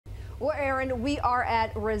Well, Aaron, we are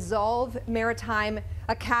at Resolve Maritime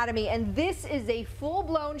Academy, and this is a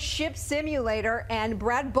full-blown ship simulator, and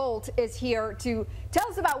Brad Bolt is here to tell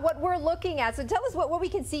us about what we're looking at. So tell us what we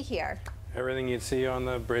can see here. Everything you'd see on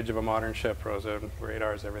the bridge of a modern ship, Rosa,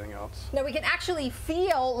 radars, everything else. Now we can actually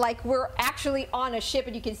feel like we're actually on a ship,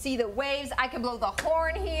 and you can see the waves. I can blow the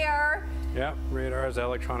horn here. Yeah, radars,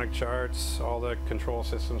 electronic charts, all the control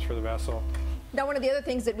systems for the vessel. Now, one of the other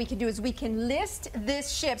things that we can do is we can list this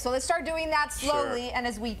ship. So let's start doing that slowly. Sure. And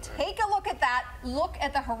as we take a look at that, look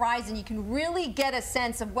at the horizon, you can really get a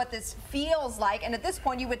sense of what this feels like. And at this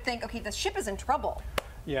point, you would think, okay, the ship is in trouble.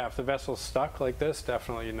 Yeah, if the vessel's stuck like this,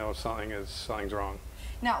 definitely you know something's wrong.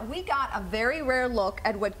 Now, we got a very rare look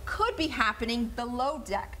at what could be happening below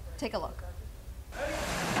deck. Take a look.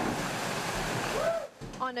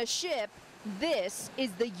 On a ship, this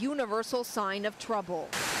is the universal sign of trouble.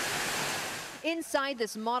 Inside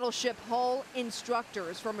this model ship hull,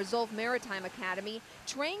 instructors from Resolve Maritime Academy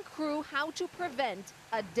train crew how to prevent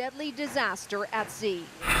a deadly disaster at sea.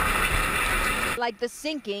 Like the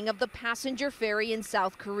sinking of the passenger ferry in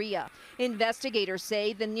South Korea. Investigators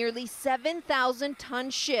say the nearly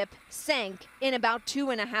 7,000-ton ship sank in about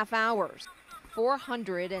 2.5 hours.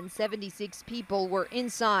 476 people were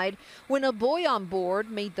inside when a boy on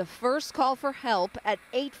board made the first call for help at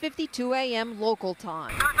 8:52 a.m. local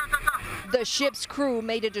time. The ship's crew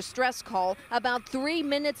made a distress call about 3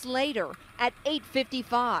 minutes later at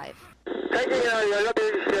 8:55.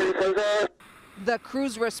 The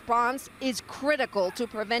crew's response is critical to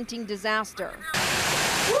preventing disaster.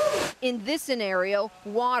 In this scenario,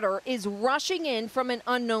 water is rushing in from an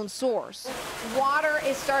unknown source. Water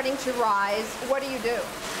is starting to rise. What do you do?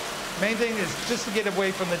 Main thing is just to get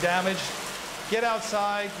away from the damage. Get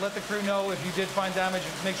outside, let the crew know if you did find damage,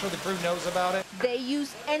 make sure the crew knows about it. They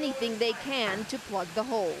use anything they can to plug the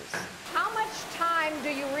holes. How much time do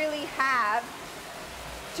you really have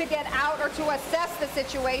to get out or to assess the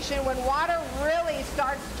situation when water really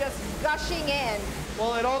starts just gushing in?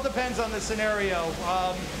 Well, it all depends on the scenario.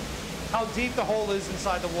 How deep the hole is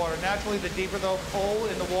inside the water. Naturally, the deeper the hole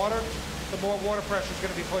in the water, the more water pressure is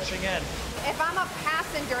going to be pushing in. If I'm a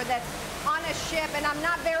passenger that's on a ship and I'm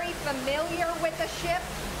not very familiar with the ship,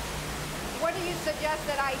 what do you suggest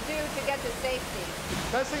that I do to get to safety?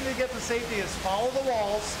 Best thing to get to safety is follow the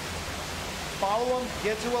walls, follow them,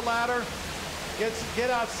 get to a ladder, get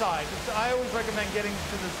outside. I always recommend getting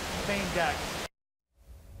to the main deck.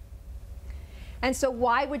 And so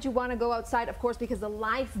why would you want to go outside? Of course, because the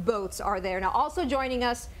lifeboats are there. Now, also joining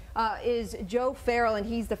us is Joe Farrell, and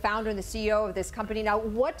he's the founder and the CEO of this company. Now,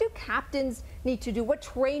 what do captains need to do? What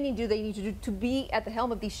training do they need to do to be at the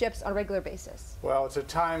helm of these ships on a regular basis? Well, it's a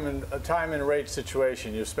time and rate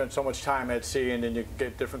situation. You spend so much time at sea, and then you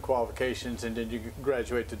get different qualifications, and then you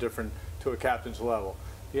graduate to a captain's level.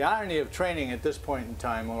 The irony of training at this point in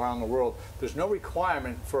time around the world, there's no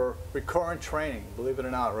requirement for recurrent training, believe it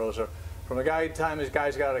or not, Rosa. From the time his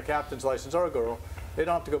guy's got a captain's license, or a girl, they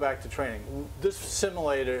don't have to go back to training. This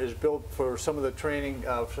simulator is built for some of the training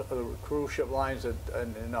of the cruise ship lines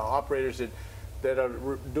and operators that are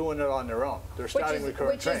doing it on their own. They're starting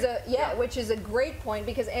recurrent training. Which is a great point,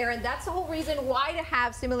 because, Aaron, that's the whole reason why to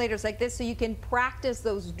have simulators like this, so you can practice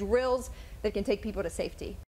those drills that can take people to safety.